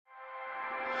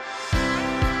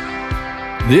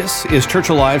This is Church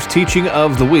Alive's Teaching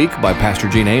of the Week by Pastor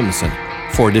Gene Amundsen.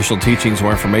 For additional teachings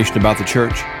or information about the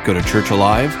church, go to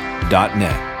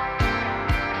churchalive.net.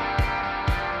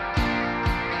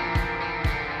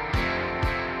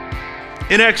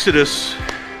 In Exodus,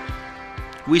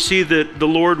 we see that the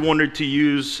Lord wanted to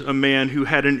use a man who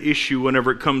had an issue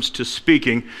whenever it comes to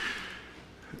speaking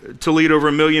to lead over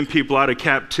 1 million people out of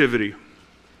captivity.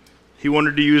 He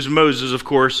wanted to use Moses, of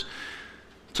course,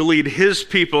 to lead his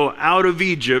people out of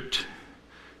Egypt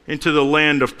into the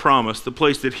land of promise, the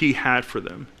place that he had for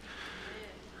them.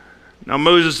 Now,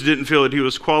 Moses didn't feel that he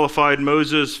was qualified.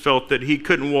 Moses felt that he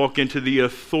couldn't walk into the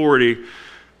authority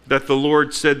that the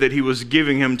Lord said that he was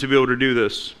giving him to be able to do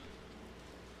this.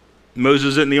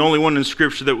 Moses isn't the only one in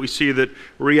Scripture that we see that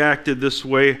reacted this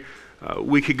way.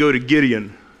 We could go to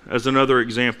Gideon as another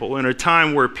example. In a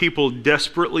time where people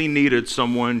desperately needed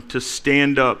someone to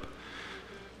stand up,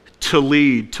 to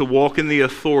lead, to walk in the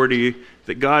authority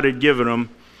that God had given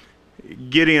them,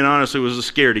 Gideon honestly was a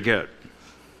scaredy cat.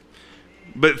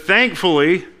 But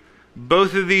thankfully,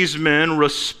 both of these men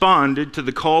responded to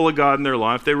the call of God in their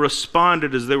life. They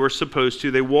responded as they were supposed to.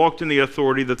 They walked in the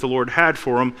authority that the Lord had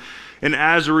for them. And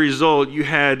as a result, you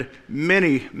had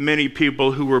many, many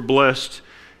people who were blessed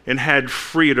and had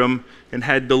freedom and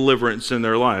had deliverance in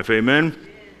their life. Amen?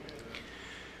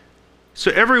 So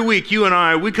every week, you and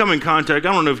I, we come in contact,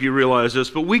 I don't know if you realize this,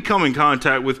 but we come in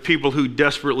contact with people who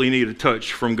desperately need a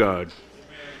touch from God.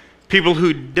 People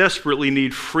who desperately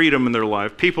need freedom in their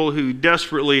life. People who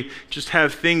desperately just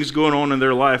have things going on in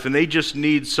their life, and they just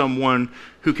need someone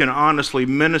who can honestly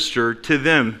minister to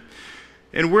them.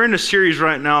 And we're in a series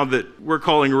right now that we're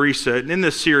calling Reset. And in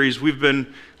this series, we've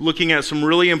been looking at some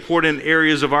really important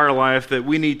areas of our life that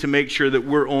we need to make sure that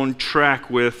we're on track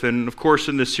with. And of course,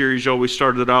 in this series, you always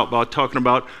started it out by talking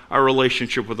about our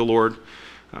relationship with the Lord.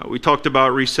 We talked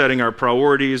about resetting our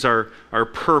priorities, our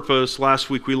purpose. Last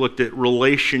week, we looked at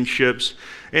relationships.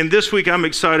 And this week, I'm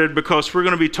excited because we're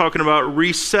going to be talking about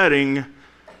resetting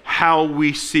how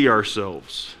we see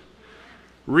ourselves.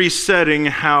 Resetting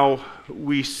how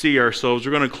we see ourselves.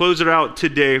 We're going to close it out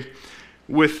today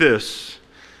with this.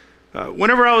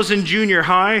 Whenever I was in junior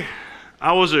high,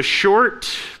 I was a short,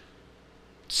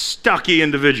 stocky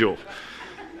individual.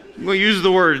 I'm going to use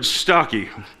the word stocky.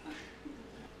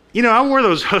 You know, I wore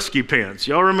those husky pants.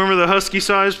 Y'all remember the husky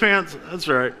size pants? That's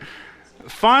right.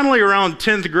 Finally, around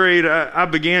 10th grade, I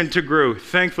began to grow.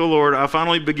 Thank the Lord, I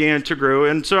finally began to grow.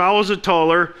 And so I was a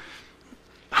taller,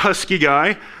 husky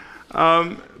guy.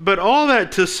 But all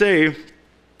that to say,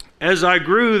 as I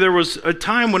grew, there was a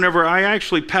time whenever I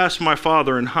actually passed my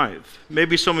father in height.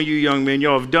 Maybe some of you young men,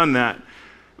 y'all have done that.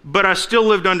 But I still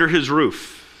lived under his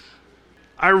roof.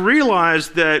 I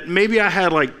realized that maybe I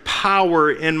had like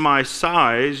power in my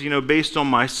size, based on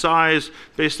my size,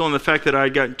 based on the fact that I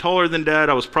had gotten taller than Dad.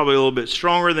 I was probably a little bit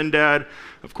stronger than Dad.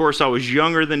 Of course, I was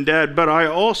younger than Dad. But I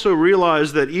also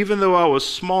realized that even though I was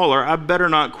smaller, I better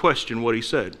not question what he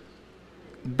said.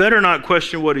 Better not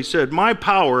question what he said. My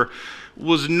power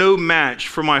was no match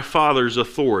for my father's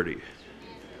authority.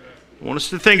 I want us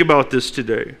to think about this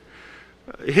today.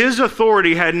 His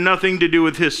authority had nothing to do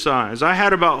with his size. I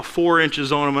had about 4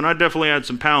 inches on him, and I definitely had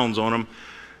some pounds on him.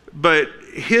 But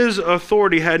his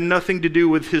authority had nothing to do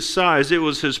with his size. It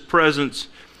was his presence,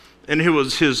 and it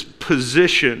was his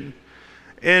position.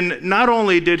 And not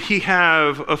only did he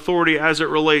have authority as it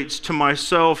relates to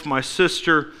myself, my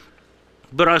sister,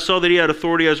 but I saw that he had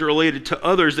authority as it related to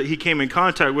others that he came in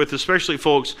contact with, especially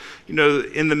folks, in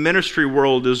the ministry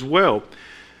world as well.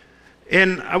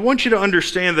 And I want you to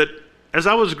understand that as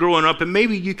I was growing up, and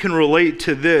maybe you can relate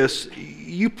to this,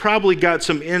 you probably got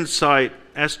some insight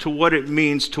as to what it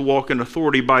means to walk in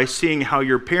authority by seeing how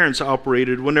your parents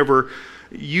operated whenever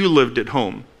you lived at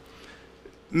home.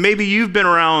 Maybe you've been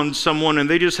around someone and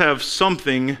they just have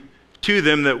something to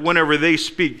them that whenever they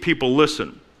speak, people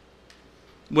listen.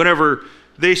 Whenever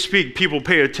they speak, people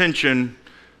pay attention.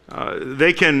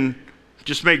 They can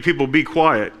just make people be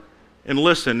quiet and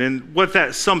listen. And what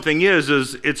that something is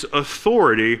it's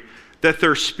authority that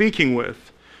they're speaking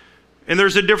with. And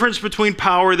there's a difference between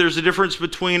power, there's a difference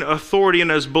between authority, and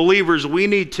as believers, we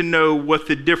need to know what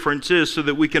the difference is so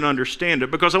that we can understand it.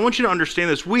 Because I want you to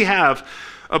understand this. We have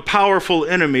a powerful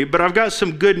enemy, but I've got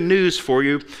some good news for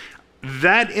you.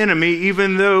 That enemy,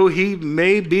 even though he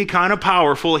may be kind of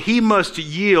powerful, he must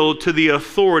yield to the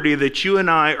authority that you and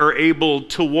I are able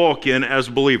to walk in as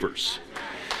believers.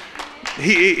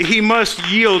 He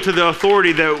must yield to the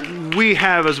authority that we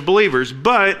have as believers,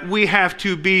 but we have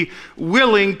to be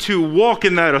willing to walk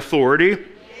in that authority,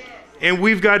 and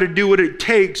we've got to do what it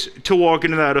takes to walk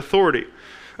into that authority.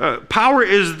 Power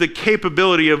is the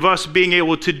capability of us being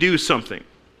able to do something.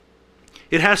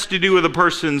 It has to do with a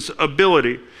person's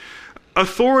ability.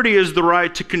 Authority is the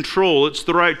right to control. It's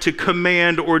the right to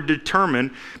command or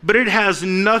determine, but it has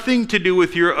nothing to do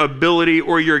with your ability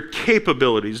or your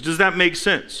capabilities. Does that make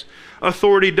sense?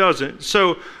 Authority doesn't.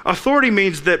 So authority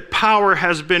means that power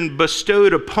has been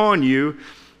bestowed upon you,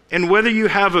 and whether you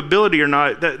have ability or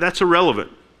not, that's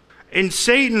irrelevant. And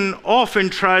Satan often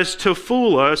tries to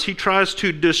fool us. He tries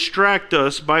to distract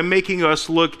us by making us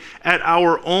look at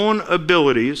our own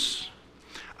abilities,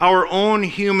 our own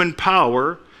human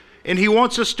power, and he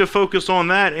wants us to focus on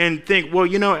that and think, well,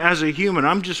 as a human,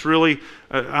 I'm just really,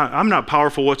 I'm not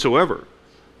powerful whatsoever.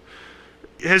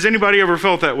 Has anybody ever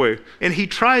felt that way? And he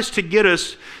tries to get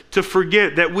us to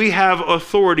forget that we have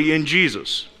authority in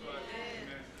Jesus.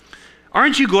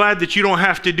 Aren't you glad that you don't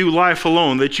have to do life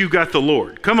alone, that you got the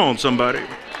Lord? Come on, somebody.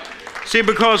 See,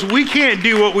 because we can't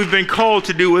do what we've been called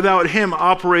to do without him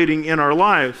operating in our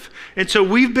life. And so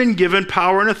we've been given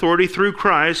power and authority through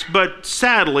Christ, but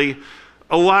sadly,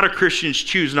 a lot of Christians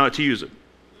choose not to use it.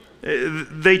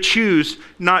 They choose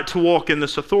not to walk in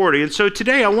this authority. And so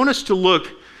today I want us to look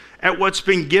at what's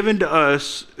been given to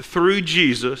us through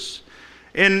Jesus.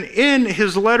 And in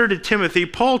his letter to Timothy,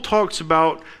 Paul talks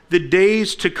about the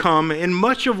days to come, and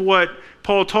much of what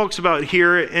Paul talks about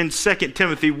here in 2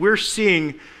 Timothy, we're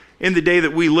seeing in the day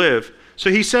that we live. So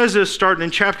he says this starting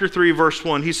in chapter 3, verse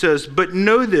 1. He says, "But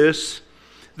know this,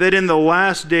 that in the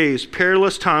last days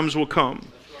perilous times will come.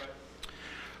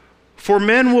 For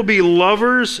men will be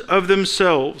lovers of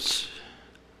themselves,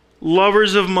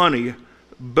 lovers of money,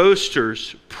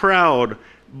 boasters, proud,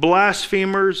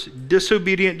 blasphemers,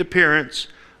 disobedient to parents,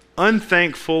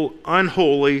 unthankful,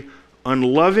 unholy,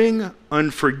 unloving,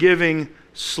 unforgiving,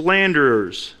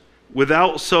 slanderers,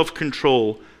 without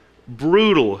self-control,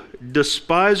 brutal,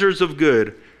 despisers of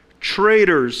good,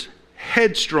 traitors,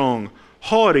 headstrong,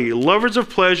 haughty, lovers of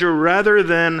pleasure rather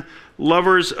than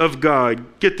lovers of God."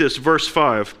 Get this, verse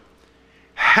 5.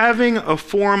 "Having a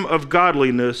form of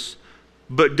godliness,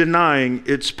 but denying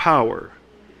its power.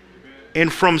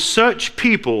 And from such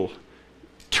people,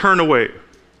 turn away."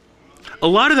 A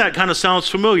lot of that kind of sounds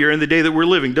familiar in the day that we're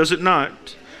living, does it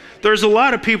not? There's a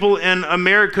lot of people in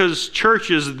America's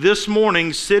churches this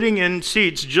morning sitting in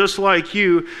seats just like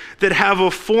you that have a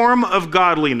form of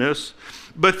godliness,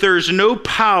 but there's no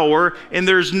power and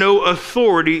there's no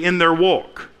authority in their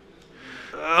walk.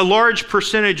 A large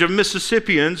percentage of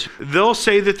Mississippians, they'll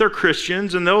say that they're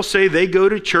Christians and they'll say they go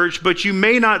to church, but you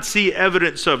may not see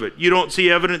evidence of it. You don't see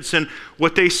evidence in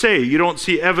what they say. You don't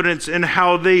see evidence in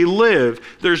how they live.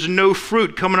 There's no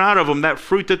fruit coming out of them, that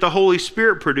fruit that the Holy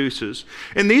Spirit produces.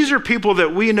 And these are people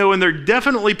that we know, and they're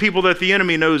definitely people that the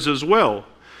enemy knows as well.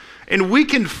 And we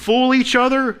can fool each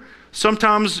other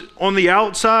sometimes on the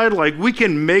outside. Like, we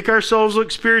can make ourselves look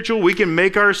spiritual. We can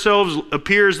make ourselves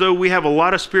appear as though we have a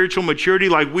lot of spiritual maturity,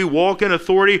 like we walk in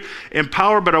authority and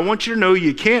power. But I want you to know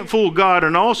you can't fool God,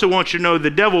 and I also want you to know the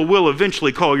devil will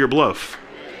eventually call your bluff.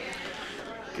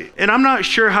 And I'm not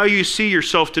sure how you see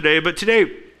yourself today, but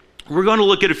today we're going to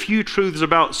look at a few truths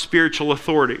about spiritual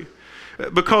authority,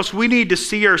 because we need to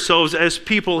see ourselves as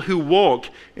people who walk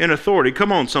in authority.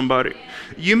 Come on, somebody.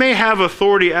 You may have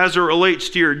authority as it relates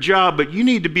to your job, but you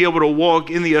need to be able to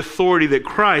walk in the authority that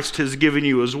Christ has given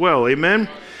you as well. Amen?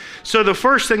 So the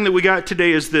first thing that we got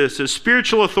today is this, is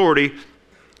spiritual authority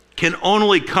can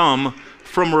only come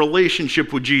from a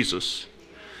relationship with Jesus.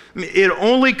 It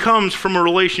only comes from a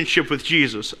relationship with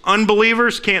Jesus.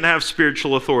 Unbelievers can't have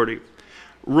spiritual authority.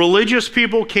 Religious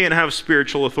people can't have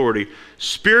spiritual authority.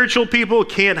 Spiritual people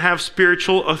can't have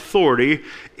spiritual authority.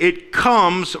 It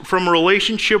comes from a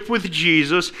relationship with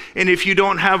Jesus, and if you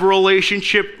don't have a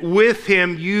relationship with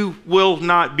him, you will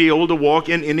not be able to walk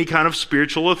in any kind of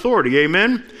spiritual authority.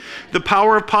 Amen? The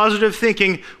power of positive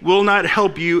thinking will not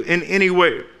help you in any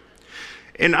way.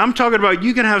 And I'm talking about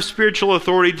you can have spiritual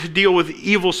authority to deal with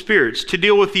evil spirits, to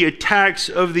deal with the attacks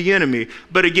of the enemy.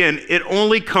 But again, it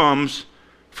only comes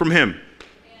from him.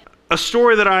 A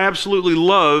story that I absolutely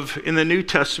love in the New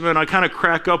Testament, I kind of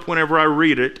crack up whenever I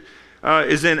read it,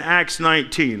 is in Acts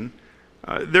 19.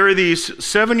 There are these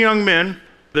 7 young men.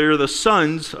 They're the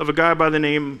sons of a guy by the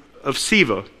name of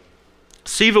Sceva.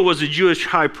 Sceva was a Jewish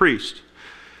high priest.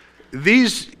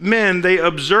 These men, they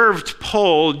observed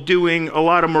Paul doing a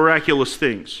lot of miraculous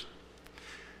things.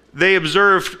 They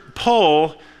observed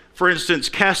Paul, for instance,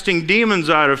 casting demons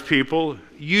out of people,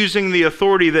 using the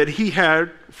authority that he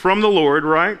had from the Lord,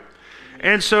 right?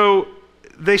 And so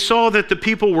they saw that the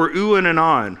people were oohing and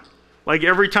ahhing. Like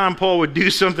every time Paul would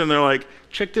do something, they're like,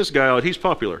 check this guy out, he's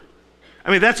popular. I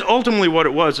mean, that's ultimately what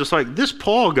it was. It's like, this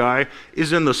Paul guy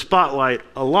is in the spotlight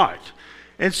a lot.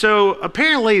 And so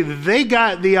apparently they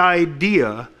got the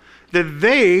idea that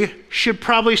they should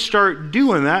probably start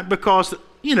doing that because,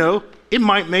 it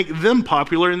might make them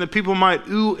popular and the people might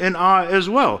ooh and ah as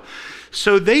well.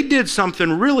 So they did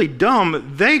something really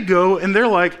dumb. They go and they're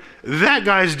like, that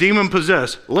guy's demon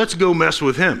possessed. Let's go mess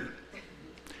with him.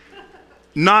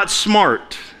 Not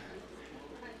smart.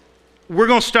 We're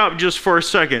going to stop just for a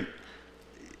second.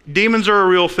 Demons are a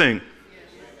real thing.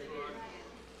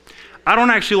 I don't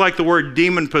actually like the word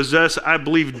demon possessed. I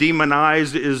believe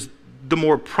demonized is the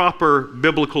more proper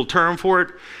biblical term for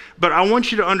it. But I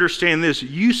want you to understand this.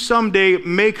 You someday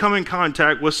may come in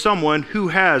contact with someone who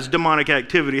has demonic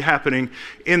activity happening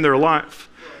in their life.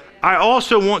 I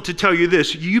also want to tell you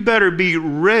this. You better be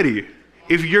ready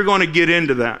if you're going to get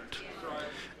into that.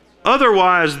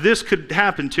 Otherwise, this could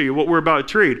happen to you, what we're about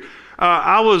to read.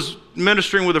 I was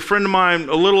ministering with a friend of mine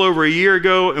a little over a year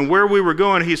ago, and where we were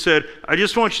going, he said, I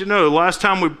just want you to know, the last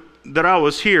time that I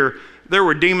was here, there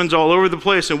were demons all over the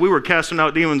place, and we were casting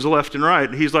out demons left and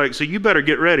right. He's like, so you better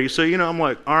get ready. So, I'm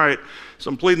like, all right.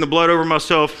 So I'm pleading the blood over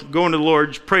myself, going to the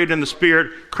Lord, prayed in the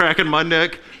Spirit, cracking my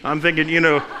neck. I'm thinking,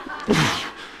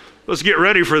 let's get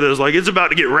ready for this. Like, it's about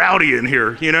to get rowdy in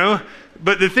here,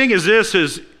 But the thing is this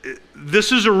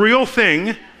is a real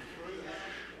thing.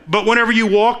 But whenever you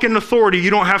walk in authority, you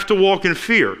don't have to walk in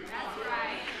fear.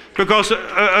 Because,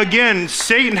 again,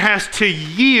 Satan has to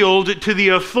yield to the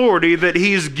authority that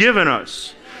he's given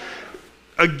us.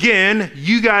 Again,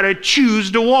 you got to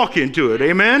choose to walk into it.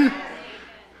 Amen?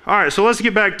 All right, so let's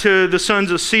get back to the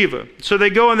sons of Sceva. So they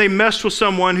go and they messed with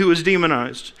someone who was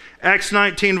demonized. Acts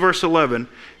 19, verse 11.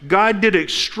 God did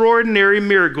extraordinary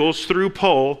miracles through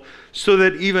Paul, so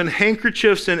that even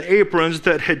handkerchiefs and aprons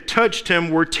that had touched him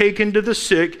were taken to the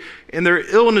sick, and their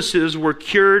illnesses were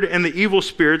cured, and the evil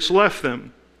spirits left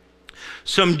them.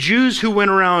 Some Jews who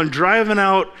went around driving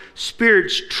out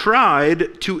spirits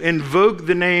tried to invoke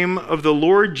the name of the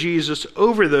Lord Jesus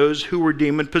over those who were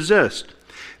demon-possessed.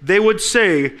 They would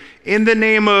say, in the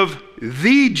name of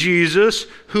the Jesus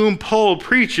whom Paul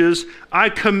preaches, I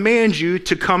command you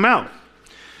to come out.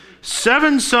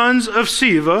 7 sons of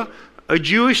Sceva, a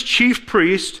Jewish chief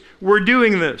priest, were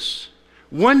doing this.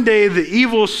 One day the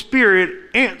evil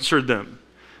spirit answered them.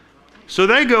 So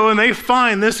they go and they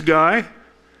find this guy,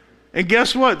 and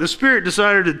guess what? The spirit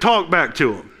decided to talk back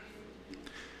to him.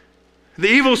 The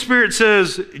evil spirit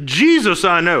says, Jesus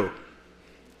I know,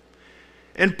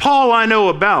 and Paul I know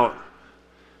about.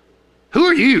 Who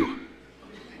are you?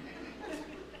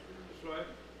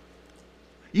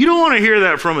 You don't want to hear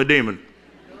that from a demon.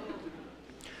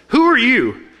 Who are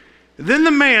you? Then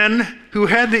the man who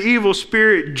had the evil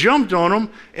spirit jumped on them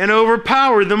and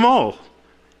overpowered them all.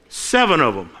 7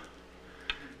 of them.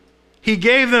 He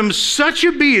gave them such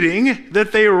a beating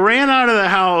that they ran out of the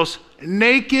house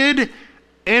naked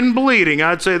and bleeding.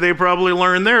 I'd say they probably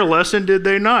learned their lesson, did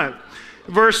they not?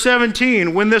 Verse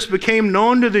 17, when this became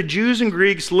known to the Jews and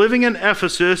Greeks living in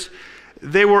Ephesus,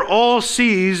 they were all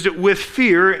seized with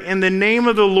fear, and the name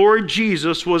of the Lord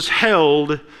Jesus was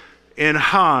held in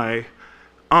high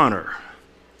honor.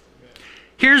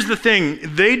 Here's the thing,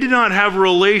 they did not have a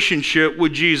relationship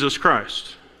with Jesus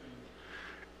Christ.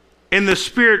 And the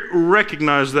Spirit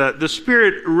recognized that. The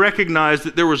Spirit recognized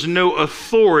that there was no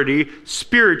authority,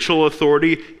 spiritual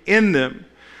authority in them.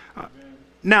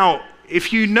 Now,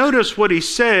 if you notice what he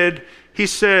said,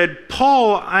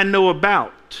 Paul I know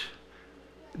about.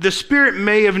 The Spirit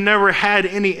may have never had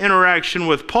any interaction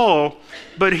with Paul,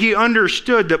 but he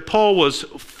understood that Paul was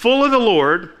full of the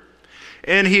Lord,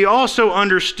 and he also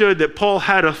understood that Paul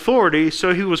had authority,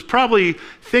 so he was probably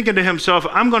thinking to himself,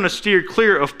 I'm going to steer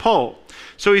clear of Paul.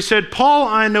 So he said, Paul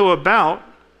I know about,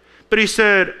 but he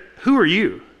said, who are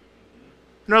you?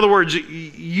 In other words,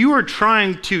 you are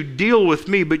trying to deal with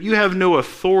me, but you have no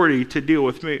authority to deal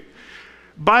with me.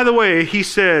 By the way, he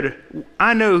said,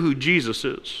 I know who Jesus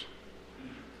is.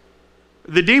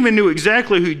 The demon knew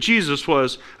exactly who Jesus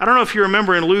was. I don't know if you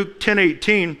remember in Luke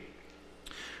 10:18,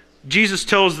 Jesus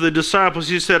tells the disciples,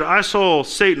 he said, I saw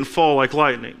Satan fall like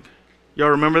lightning. Y'all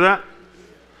remember that?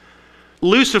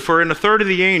 Lucifer and a third of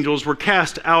the angels were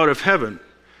cast out of heaven.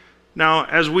 Now,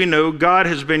 as we know, God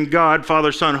has been God,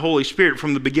 Father, Son, Holy Spirit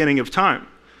from the beginning of time.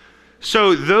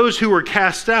 So those who were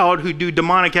cast out, who do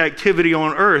demonic activity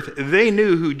on earth, they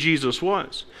knew who Jesus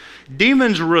was.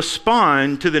 Demons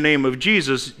respond to the name of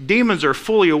Jesus. Demons are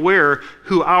fully aware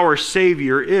who our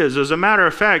Savior is. As a matter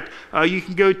of fact, you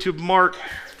can go to Mark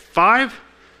 5.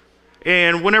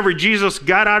 And whenever Jesus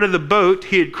got out of the boat,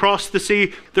 he had crossed the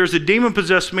sea, there's a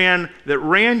demon-possessed man that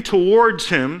ran towards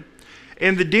him,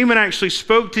 and the demon actually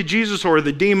spoke to Jesus, or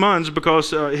the demons,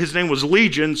 because his name was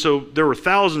Legion, so there were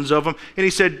thousands of them, and he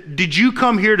said, did you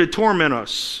come here to torment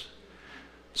us?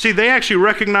 See, they actually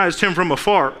recognized him from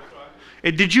afar.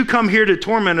 And did you come here to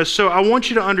torment us? So I want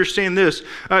you to understand this.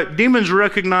 Demons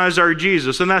recognize our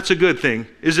Jesus, and that's a good thing,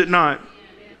 is it not?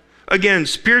 Again,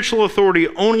 spiritual authority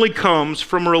only comes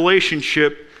from a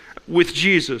relationship with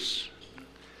Jesus.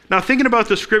 Now, thinking about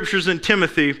the scriptures in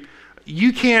Timothy,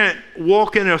 you can't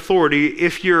walk in authority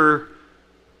if you're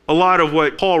a lot of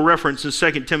what Paul referenced in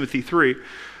 2 Timothy 3.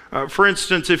 For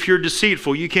instance, if you're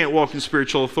deceitful, you can't walk in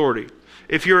spiritual authority.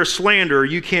 If you're a slanderer,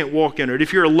 you can't walk in it.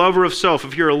 If you're a lover of self,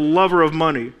 if you're a lover of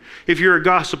money, if you're a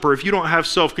gossiper, if you don't have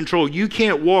self-control, you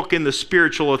can't walk in the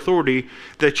spiritual authority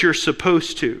that you're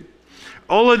supposed to.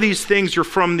 All of these things are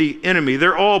from the enemy.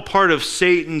 They're all part of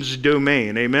Satan's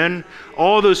domain, amen?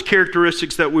 All those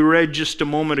characteristics that we read just a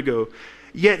moment ago.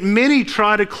 Yet many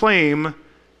try to claim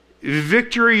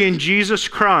victory in Jesus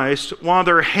Christ while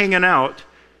they're hanging out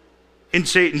in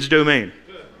Satan's domain.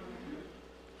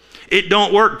 It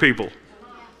don't work, people.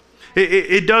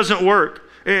 It doesn't work.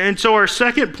 And so our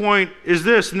second point is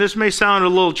this, and this may sound a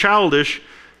little childish.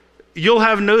 You'll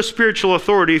have no spiritual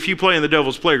authority if you play in the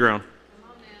devil's playground.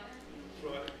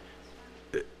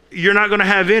 You're not going to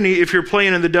have any if you're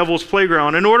playing in the devil's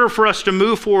playground. In order for us to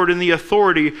move forward in the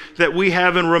authority that we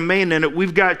have and remain in it,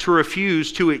 we've got to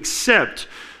refuse to accept.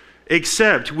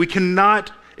 We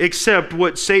cannot accept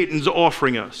what Satan's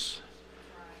offering us.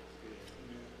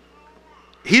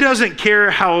 He doesn't care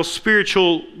how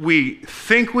spiritual we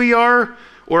think we are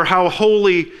or how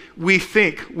holy we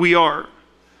think we are.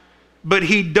 But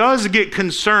he does get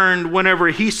concerned whenever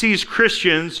he sees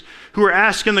Christians who are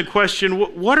asking the question,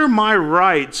 what are my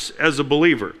rights as a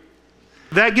believer?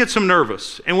 That gets him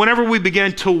nervous. And whenever we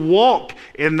begin to walk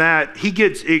in that, he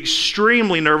gets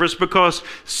extremely nervous because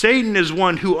Satan is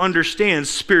one who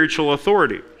understands spiritual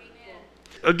authority.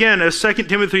 Again, as 2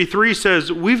 Timothy 3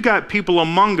 says, we've got people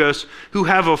among us who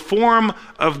have a form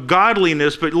of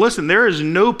godliness, but listen, there is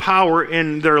no power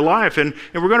in their life. And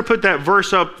we're going to put that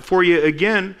verse up for you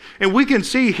again. And we can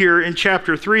see here in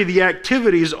chapter 3 the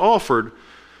activities offered.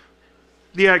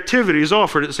 The activities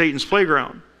offered at Satan's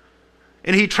playground.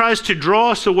 And he tries to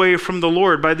draw us away from the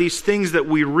Lord by these things that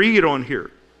we read on here.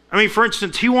 I mean, for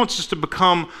instance, he wants us to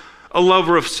become a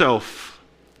lover of self.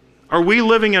 Are we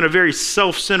living in a very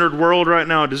self-centered world right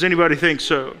now? Does anybody think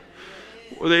so?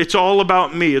 It's all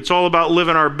about me. It's all about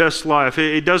living our best life.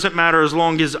 It doesn't matter as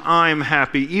long as I'm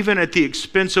happy. Even at the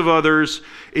expense of others,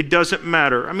 it doesn't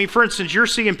matter. I mean, for instance, you're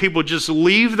seeing people just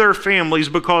leave their families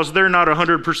because they're not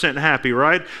 100% happy,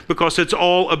 right? Because it's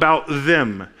all about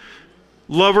them.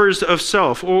 Lovers of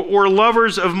self or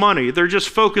lovers of money. They're just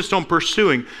focused on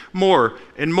pursuing more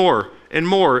and more and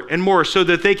more and more so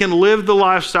that they can live the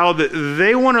lifestyle that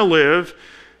they want to live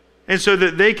and so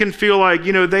that they can feel like,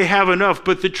 they have enough.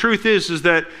 But the truth is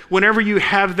that whenever you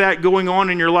have that going on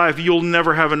in your life, you'll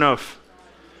never have enough.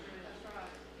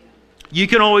 You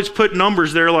can always put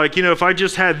numbers there like, if I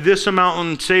just had this amount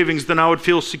in savings, then I would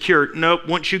feel secure. Nope,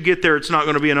 once you get there, it's not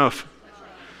going to be enough.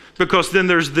 Because then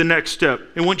there's the next step.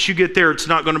 And once you get there, it's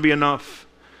not going to be enough.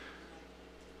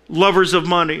 Lovers of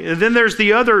money. And then there's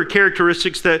the other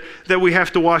characteristics that we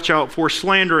have to watch out for.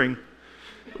 Slandering.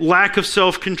 Lack of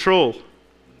self-control.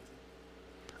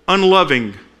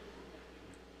 Unloving.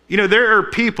 There are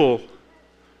people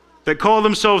that call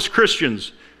themselves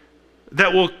Christians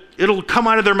that it'll come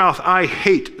out of their mouth, I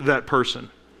hate that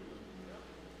person.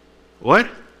 What?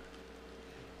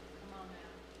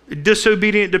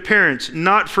 Disobedient to parents,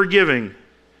 not forgiving,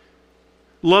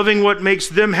 loving what makes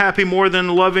them happy more than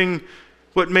loving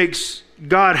what makes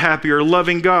God happy or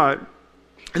loving God.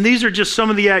 And these are just some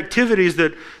of the activities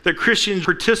that Christians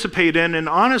participate in. And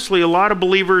honestly, a lot of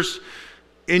believers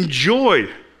enjoy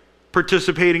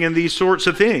participating in these sorts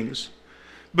of things.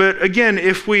 But again,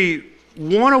 if we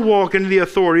want to walk into the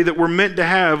authority that we're meant to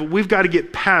have, we've got to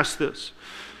get past this.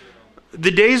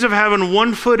 The days of having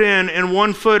one foot in and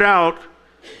one foot out,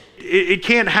 it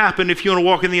can't happen if you want to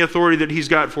walk in the authority that he's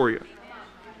got for you.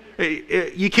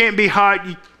 You can't be hot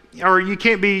or you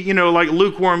can't be, like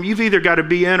lukewarm. You've either got to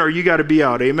be in or you got to be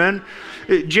out. Amen.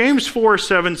 James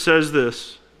 4:7 says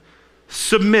this.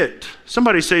 Submit.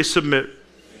 Somebody say submit.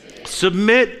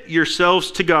 Submit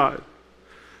yourselves to God.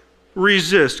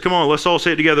 Resist. Come on, let's all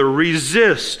say it together.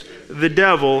 Resist the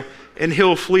devil and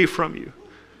he'll flee from you.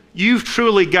 You've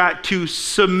truly got to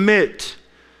submit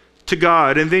to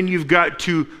God, and then you've got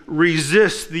to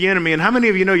resist the enemy. And how many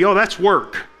of you know, that's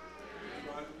work?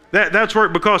 That's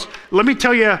work, because let me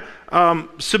tell you,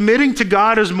 submitting to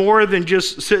God is more than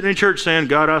just sitting in church saying,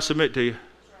 God, I submit to you.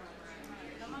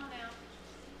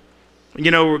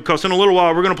 Because in a little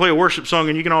while we're going to play a worship song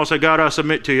and you can all say, God, I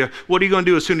submit to you. What are you going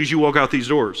to do as soon as you walk out these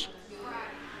doors?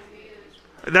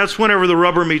 That's whenever the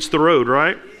rubber meets the road,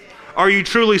 right? Are you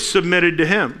truly submitted to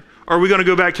him? Or are we going to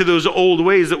go back to those old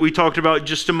ways that we talked about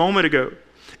just a moment ago?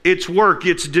 It's work,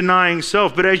 it's denying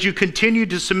self. But as you continue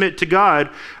to submit to God,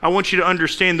 I want you to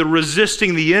understand that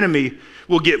resisting the enemy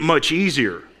will get much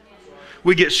easier.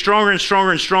 We get stronger and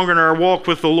stronger and stronger in our walk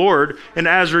with the Lord. And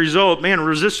as a result, man,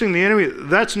 resisting the enemy,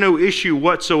 that's no issue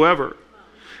whatsoever.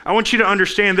 I want you to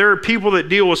understand there are people that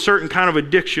deal with certain kind of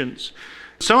addictions.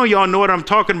 Some of y'all know what I'm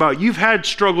talking about. You've had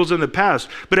struggles in the past,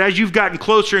 but as you've gotten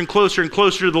closer and closer and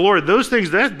closer to the Lord, those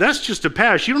things, that's just a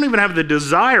past. You don't even have the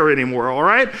desire anymore, all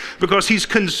right? Because he's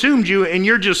consumed you and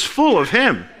you're just full of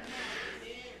him.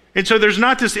 And so there's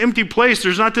not this empty place,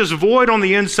 there's not this void on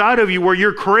the inside of you where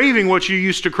you're craving what you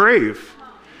used to crave.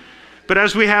 But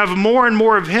as we have more and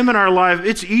more of him in our life,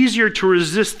 it's easier to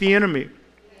resist the enemy.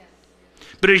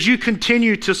 But as you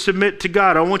continue to submit to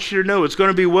God, I want you to know it's going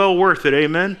to be well worth it,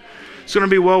 amen? It's going to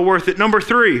be well worth it. Number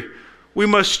 3, we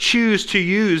must choose to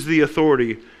use the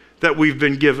authority that we've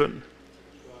been given.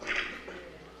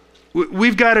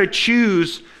 We've got to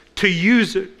choose to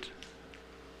use it.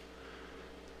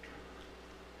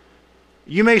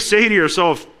 You may say to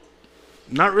yourself,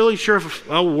 not really sure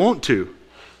if I want to.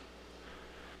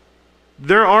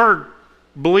 There are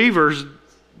believers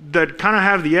that kind of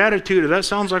have the attitude of that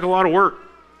sounds like a lot of work.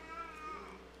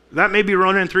 That may be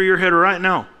running through your head right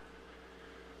now.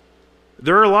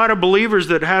 There are a lot of believers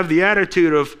that have the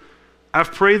attitude of,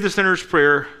 I've prayed the sinner's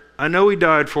prayer, I know he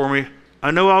died for me, I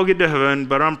know I'll get to heaven,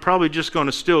 but I'm probably just going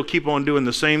to still keep on doing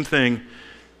the same thing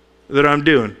that I'm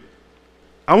doing.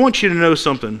 I want you to know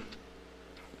something.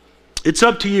 It's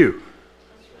up to you.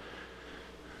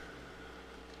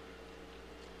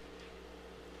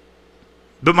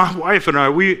 But my wife and I,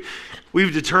 we've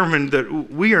determined that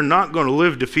we are not going to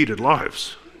live defeated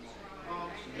lives.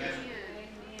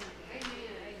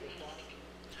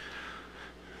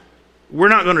 We're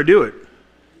not going to do it.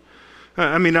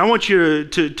 I mean, I want you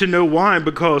to know why,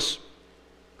 because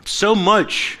so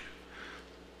much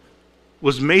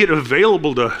was made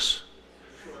available to us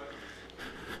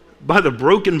by the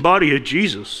broken body of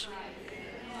Jesus,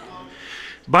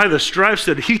 by the stripes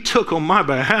that he took on my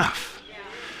behalf,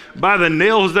 by the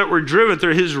nails that were driven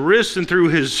through his wrists and through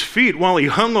his feet while he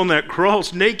hung on that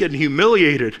cross naked and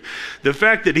humiliated. The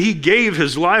fact that he gave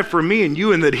his life for me and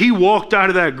you and that he walked out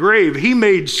of that grave, he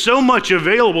made so much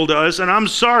available to us. And I'm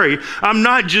sorry, I'm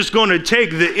not just going to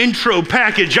take the intro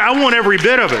package. I want every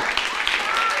bit of it.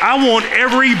 I want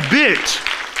every bit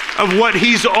of what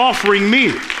he's offering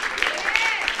me.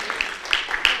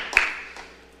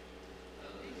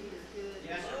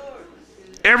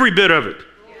 Every bit of it.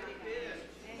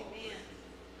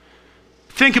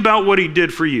 Think about what he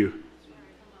did for you.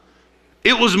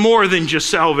 It was more than just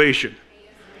salvation.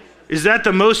 Is that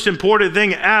the most important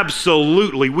thing?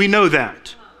 Absolutely. We know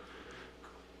that.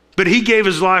 But he gave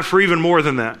his life for even more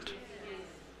than that.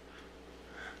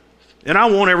 And I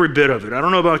want every bit of it. I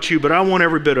don't know about you, but I want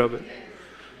every bit of it.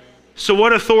 So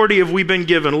what authority have we been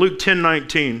given? Luke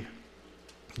 10:19.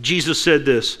 Jesus said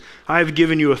this, I have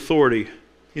given you authority.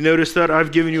 You notice that?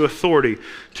 I've given you authority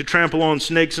to trample on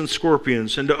snakes and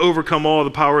scorpions and to overcome all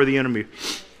the power of the enemy.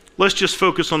 Let's just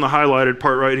focus on the highlighted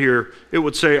part right here. It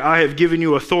would say, I have given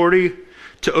you authority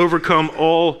to overcome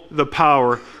all the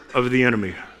power of the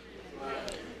enemy.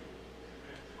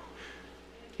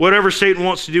 Whatever Satan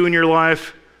wants to do in your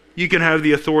life, you can have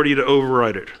the authority to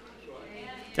override it.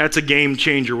 That's a game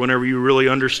changer whenever you really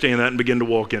understand that and begin to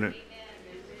walk in it.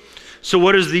 So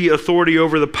what does the authority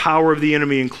over the power of the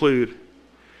enemy include?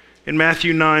 In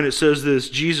Matthew 9, it says this,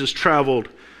 Jesus traveled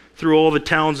through all the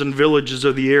towns and villages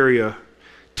of the area,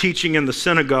 teaching in the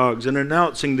synagogues and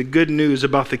announcing the good news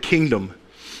about the kingdom.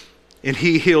 And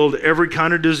he healed every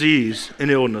kind of disease and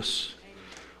illness.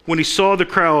 When he saw the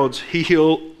crowds, he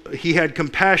had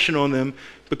compassion on them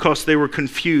because they were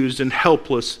confused and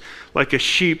helpless like a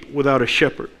sheep without a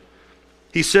shepherd.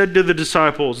 He said to the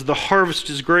disciples, the harvest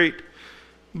is great,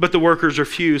 but the workers are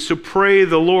few. So pray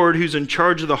the Lord who's in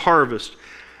charge of the harvest.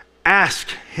 Ask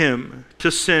him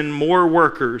to send more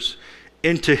workers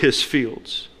into his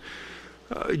fields.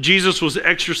 Jesus was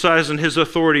exercising his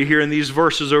authority here in these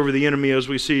verses over the enemy, as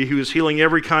we see. He was healing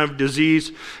every kind of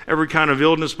disease, every kind of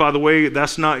illness. By the way,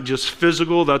 that's not just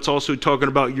physical. That's also talking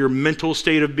about your mental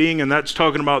state of being, and that's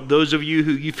talking about those of you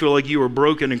who you feel like you are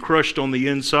broken and crushed on the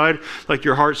inside, like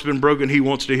your heart's been broken. He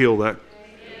wants to heal that.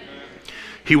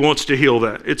 He wants to heal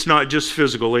that. It's not just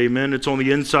physical, amen. It's on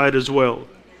the inside as well.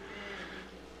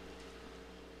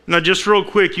 Now, just real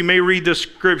quick, you may read this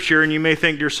scripture and you may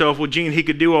think to yourself, well, Gene, he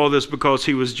could do all this because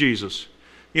he was Jesus.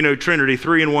 You know, Trinity,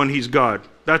 3 in 1, he's God.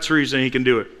 That's the reason he can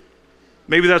do it.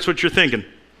 Maybe that's what you're thinking.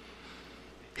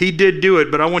 He did do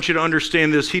it, but I want you to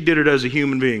understand this. He did it as a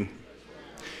human being.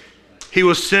 He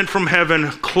was sent from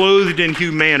heaven, clothed in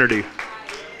humanity.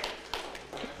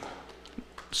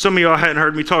 Some of y'all hadn't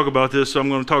heard me talk about this, so I'm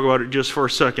going to talk about it just for a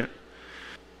second.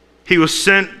 He was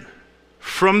sent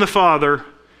from the Father,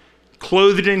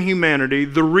 clothed in humanity.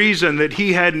 The reason that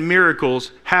he had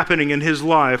miracles happening in his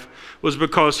life was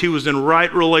because he was in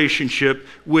right relationship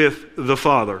with the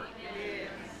Father.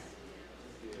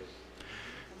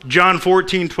 John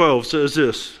 14:12 says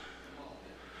this,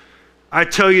 I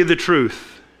tell you the truth.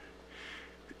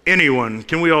 Anyone,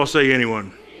 can we all say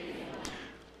anyone?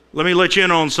 Let me let you in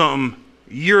on something.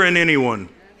 You're an anyone.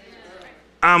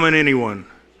 I'm an anyone.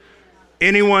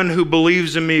 Anyone who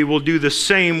believes in me will do the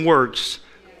same works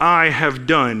I have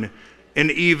done, and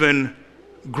even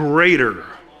greater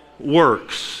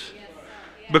works,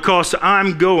 because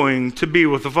I'm going to be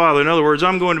with the Father. In other words,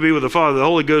 I'm going to be with the Father. The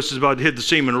Holy Ghost is about to hit the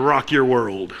scene and rock your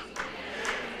world.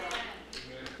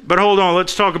 But hold on,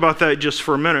 let's talk about that just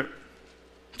for a minute.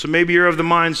 So maybe you're of the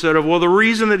mindset of, well, the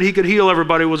reason that he could heal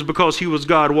everybody was because he was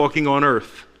God walking on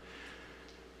earth.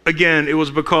 Again, it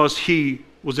was because he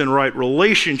was in right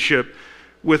relationship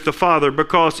with the Father.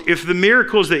 Because if the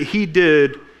miracles that he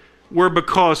did were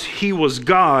because he was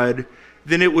God,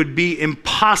 then it would be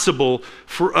impossible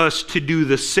for us to do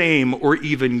the same or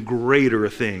even greater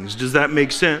things. Does that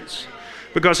make sense?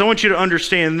 Because I want you to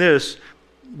understand this.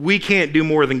 We can't do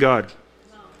more than God,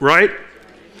 right?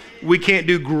 We can't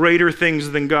do greater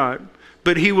things than God.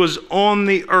 But he was on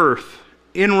the earth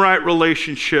in right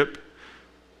relationship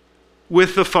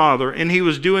with the Father, and he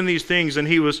was doing these things, and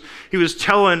he was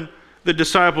telling the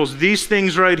disciples, these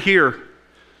things right here,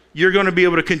 you're going to be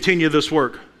able to continue this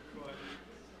work.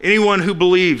 Anyone who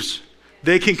believes,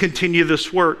 they can continue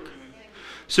this work.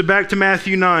 So back to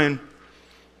Matthew 9,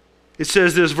 it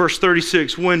says this, verse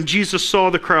 36, when Jesus saw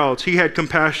the crowds, he had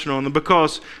compassion on them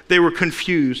because they were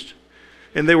confused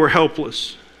and they were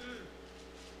helpless.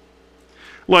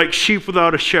 Like sheep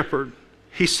without a shepherd,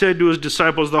 he said to his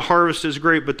disciples, the harvest is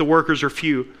great, but the workers are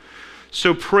few.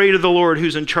 So pray to the Lord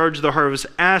who's in charge of the harvest.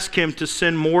 Ask him to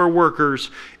send more workers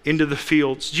into the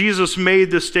fields. Jesus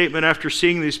made this statement after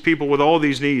seeing these people with all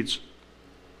these needs.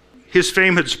 His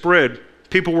fame had spread.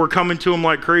 People were coming to him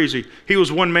like crazy. He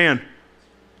was one man.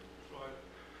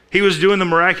 He was doing the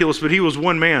miraculous, but he was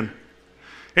one man.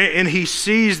 And he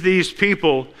sees these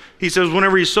people. He says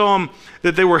whenever he saw them,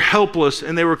 that they were helpless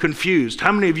and they were confused.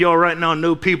 How many of y'all right now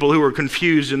know people who are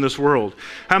confused in this world?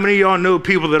 How many of y'all know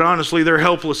people that honestly they're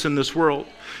helpless in this world?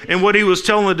 And what he was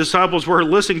telling the disciples were,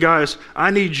 listen guys,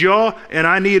 I need y'all and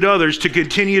I need others to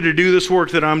continue to do this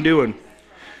work that I'm doing.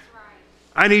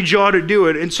 I need y'all to do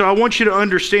it. And so I want you to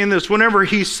understand this. Whenever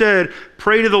he said,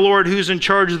 pray to the Lord who's in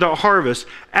charge of the harvest,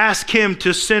 ask him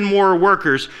to send more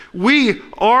workers. We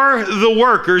are the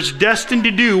workers destined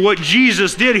to do what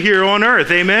Jesus did here on earth.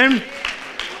 Amen?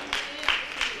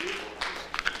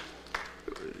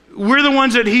 We're the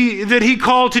ones that he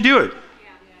called to do it.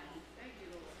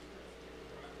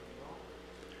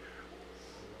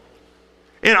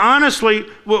 And honestly,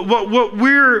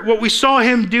 what we saw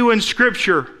him do in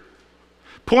Scripture,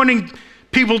 pointing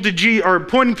people to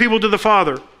the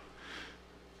Father,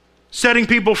 setting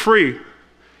people free,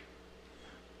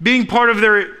 being part of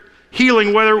their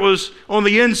healing, whether it was on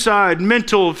the inside,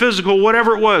 mental, physical,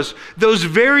 whatever it was. Those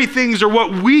very things are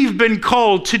what we've been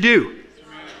called to do,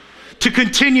 to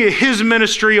continue his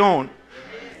ministry on.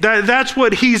 That's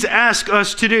what he's asked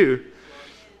us to do.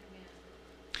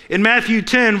 In Matthew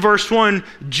 10, verse 1,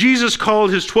 Jesus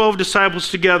called his 12 disciples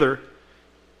together.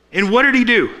 And what did he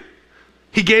do?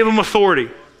 He gave them authority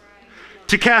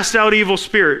to cast out evil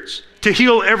spirits, to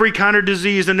heal every kind of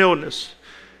disease and illness.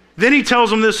 Then he tells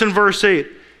them this in verse 8,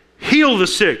 heal the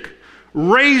sick,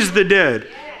 raise the dead,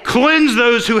 cleanse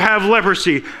those who have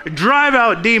leprosy, drive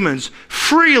out demons.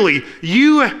 Freely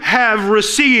you have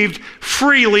received,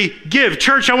 freely give.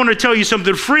 Church, I want to tell you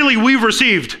something. Freely we've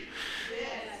received.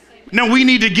 Now we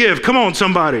need to give. Come on,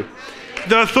 somebody.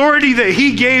 The authority that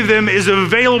he gave them is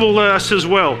available to us as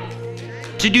well,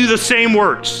 to do the same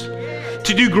works,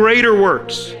 to do greater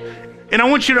works. And I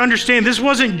want you to understand, this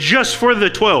wasn't just for the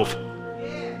 12.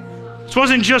 This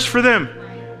wasn't just for them.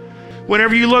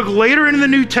 Whenever you look later in the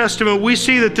New Testament, we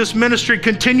see that this ministry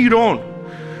continued on.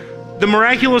 The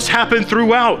miraculous happened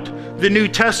throughout the New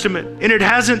Testament, and it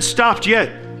hasn't stopped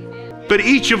yet. But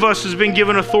each of us has been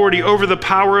given authority over the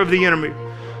power of the enemy.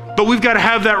 But we've got to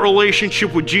have that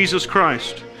relationship with Jesus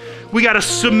Christ. We got to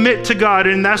submit to God,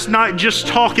 and that's not just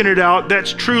talking it out.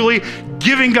 That's truly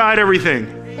giving God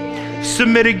everything,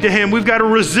 submitting to him. We've got to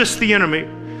resist the enemy,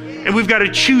 and we've got to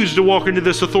choose to walk into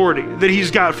this authority that he's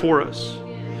got for us.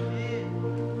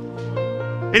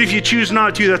 And if you choose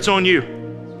not to, that's on you.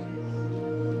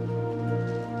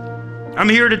 I'm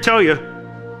here to tell you,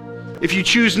 if you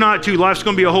choose not to, life's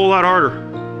going to be a whole lot harder.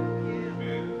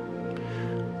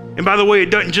 And by the way, it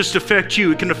doesn't just affect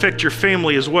you, it can affect your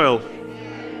family as well.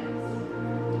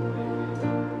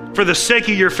 For the sake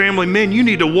of your family, men, you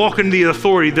need to walk in the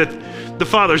authority that the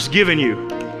Father's given you.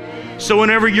 So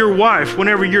whenever your wife,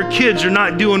 whenever your kids are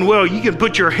not doing well, you can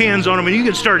put your hands on them and you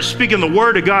can start speaking the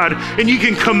word of God, and you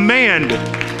can command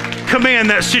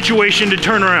that situation to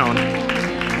turn around.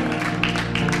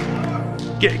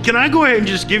 Can I go ahead and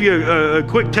just give you a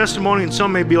quick testimony? And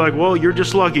some may be like, well, you're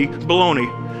just lucky. Baloney.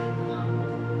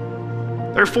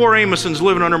 There are 4 Amosons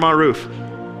living under my roof.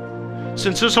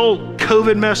 Since this whole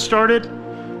COVID mess started,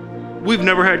 we've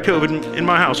never had COVID in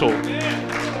my household.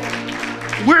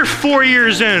 We're 4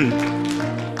 years in,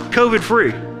 COVID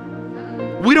free.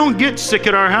 We don't get sick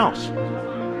at our house.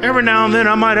 Every now and then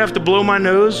I might have to blow my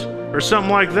nose or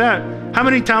something like that. How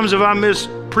many times have I missed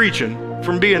preaching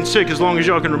from being sick as long as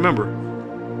y'all can remember?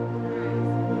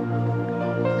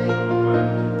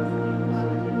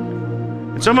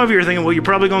 And some of you are thinking, well, you're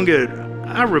probably going to get it.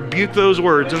 I rebuke those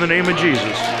words in the name of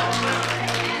Jesus.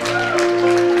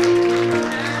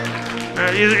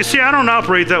 You see, I don't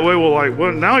operate that way.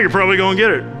 Well, now you're probably going to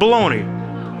get it. Baloney.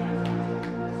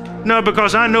 No,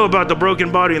 because I know about the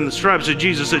broken body and the stripes of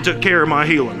Jesus that took care of my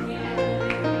healing.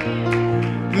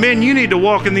 Men, you need to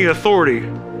walk in the authority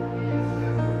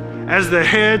as the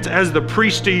heads, as the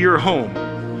priest of your home.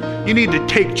 You need to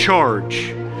take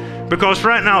charge, because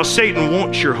right now Satan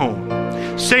wants your home.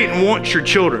 Satan wants your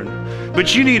children.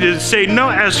 But you need to say, no,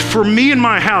 as for me and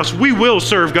my house, we will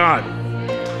serve God.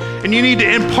 And you need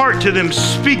to impart to them,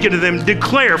 speak to them,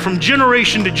 declare from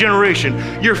generation to generation,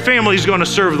 your family is going to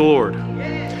serve the Lord.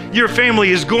 Your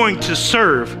family is going to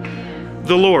serve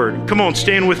the Lord. Come on,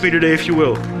 stand with me today if you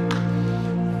will.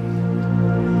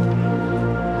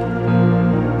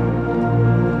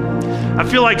 I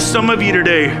feel like some of you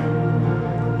today,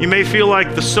 you may feel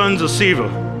like the sons of Sceva.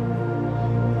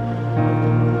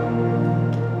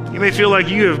 You may feel like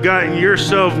you have gotten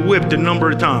yourself whipped a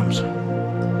number of times.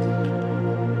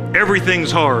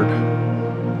 Everything's hard.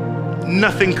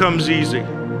 Nothing comes easy.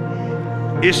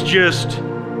 It's just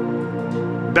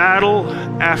battle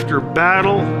after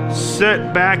battle,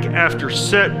 setback after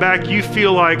setback. You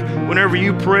feel like whenever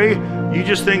you pray, you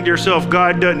just think to yourself,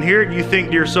 God doesn't hear it. You think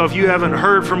to yourself, you haven't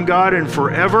heard from God in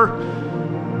forever.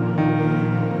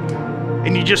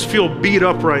 And you just feel beat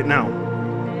up right now.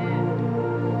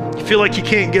 You feel like you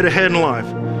can't get ahead in life.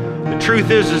 The truth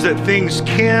is that things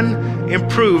can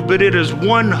improve, but it is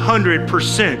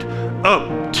 100%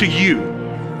 up to you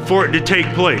for it to take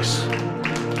place.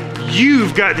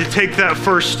 You've got to take that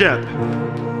first step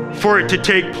for it to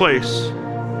take place.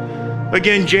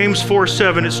 Again, James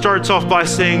 4:7, it starts off by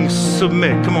saying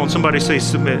submit. Come on, somebody say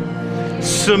submit.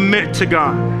 Submit to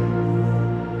God.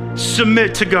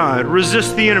 Submit to God.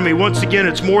 Resist the enemy. Once again,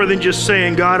 it's more than just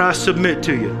saying, God, I submit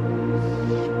to you.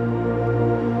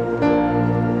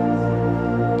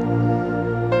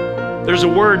 There's a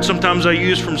word sometimes I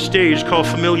use from stage called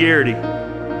familiarity.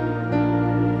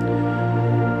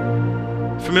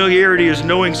 Familiarity is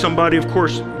knowing somebody, of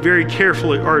course, very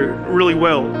carefully or really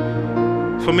well.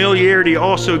 Familiarity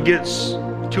also gets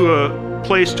to a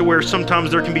place to where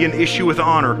sometimes there can be an issue with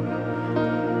honor.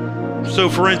 So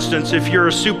for instance, if you're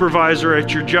a supervisor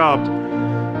at your job,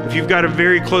 if you've got a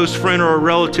very close friend or a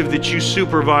relative that you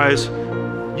supervise,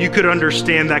 you could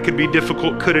understand that could be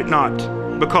difficult, could it not?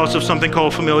 Because of something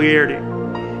called familiarity.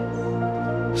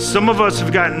 Some of us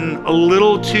have gotten a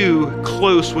little too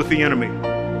close with the enemy.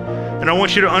 And I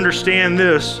want you to understand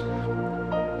this,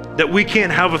 that we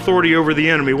can't have authority over the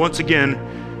enemy, once again,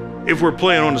 if we're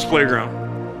playing on this playground.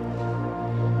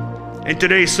 And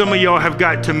today, some of y'all have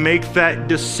got to make that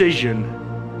decision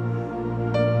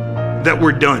that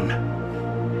we're done.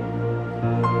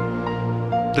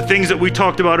 The things that we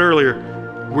talked about earlier,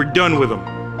 we're done with them.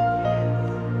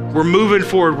 We're moving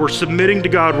forward. We're submitting to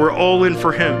God. We're all in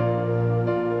for Him.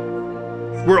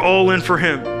 We're all in for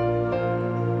Him.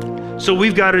 So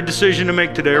we've got a decision to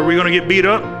make today. Are we going to get beat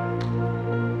up?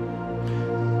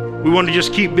 We want to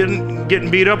just keep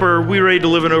getting beat up, or are we ready to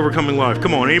live an overcoming life?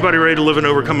 Come on, anybody ready to live an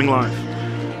overcoming life?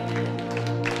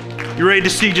 You ready to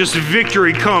see just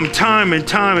victory come time and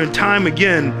time and time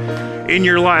again in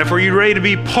your life? Are you ready to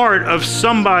be part of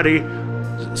somebody's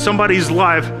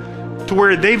life to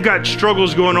where they've got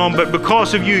struggles going on, but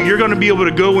because of you, you're going to be able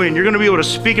to go in, you're going to be able to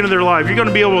speak into their life, you're going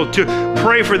to be able to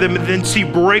pray for them and then see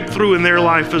breakthrough in their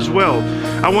life as well.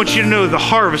 I want you to know the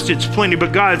harvest, it's plenty,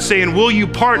 but God's saying, will you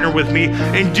partner with me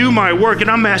and do my work? And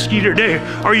I'm asking you today,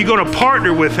 are you going to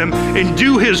partner with Him and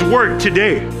do His work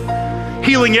today?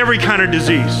 Healing every kind of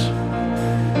disease.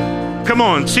 Come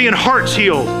on, seeing hearts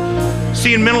healed,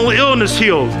 seeing mental illness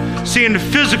healed, seeing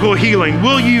physical healing.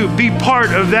 Will you be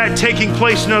part of that taking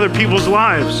place in other people's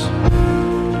lives?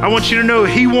 I want you to know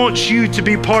He wants you to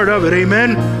be part of it.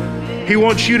 Amen? He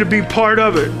wants you to be part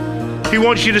of it. He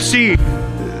wants you to see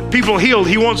people healed.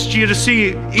 He wants you to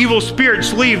see evil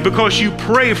spirits leave because you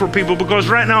pray for people, because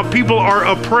right now people are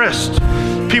oppressed.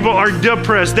 People are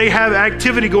depressed. They have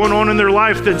activity going on in their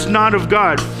life that's not of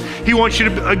God. He wants you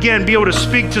to, again, be able to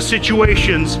speak to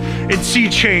situations and see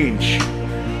change.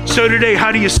 So today,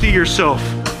 how do you see yourself?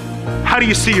 How do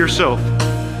you see yourself?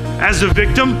 As a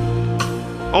victim?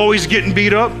 Always getting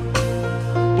beat up?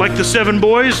 Like the 7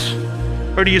 boys?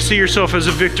 Or do you see yourself as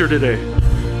a victor today?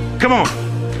 Come on.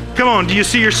 Come on. Do you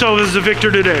see yourself as a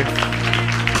victor today?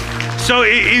 So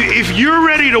if you're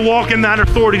ready to walk in that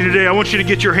authority today, I want you to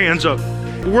get your hands up.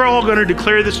 We're all going to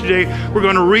declare this today. We're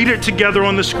going to read it together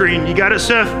on the screen. You got it,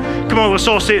 Seth? Come on, let's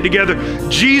all say it together.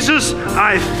 Jesus,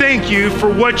 I thank you for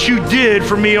what you did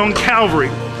for me on Calvary.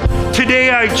 Today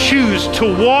I choose to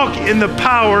walk in the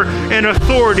power and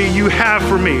authority you have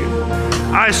for me.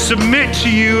 I submit to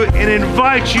you and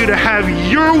invite you to have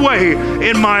your way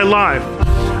in my life.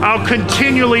 I'll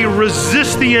continually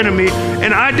resist the enemy,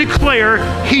 and I declare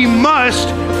he must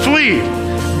flee.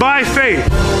 By faith,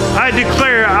 I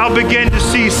declare I'll begin to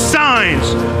see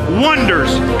signs,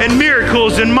 wonders, and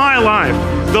miracles in my life,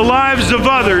 the lives of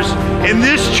others, in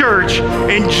this church,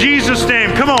 in Jesus'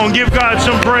 name. Come on, give God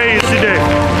some praise today.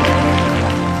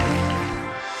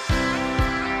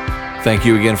 Thank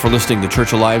you again for listening to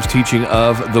Church Alive's Teaching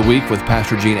of the Week with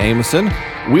Pastor Gene Ameson.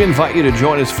 We invite you to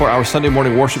join us for our Sunday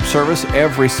morning worship service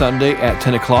every Sunday at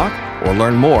 10 o'clock, or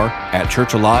learn more at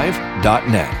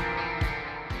churchalive.net.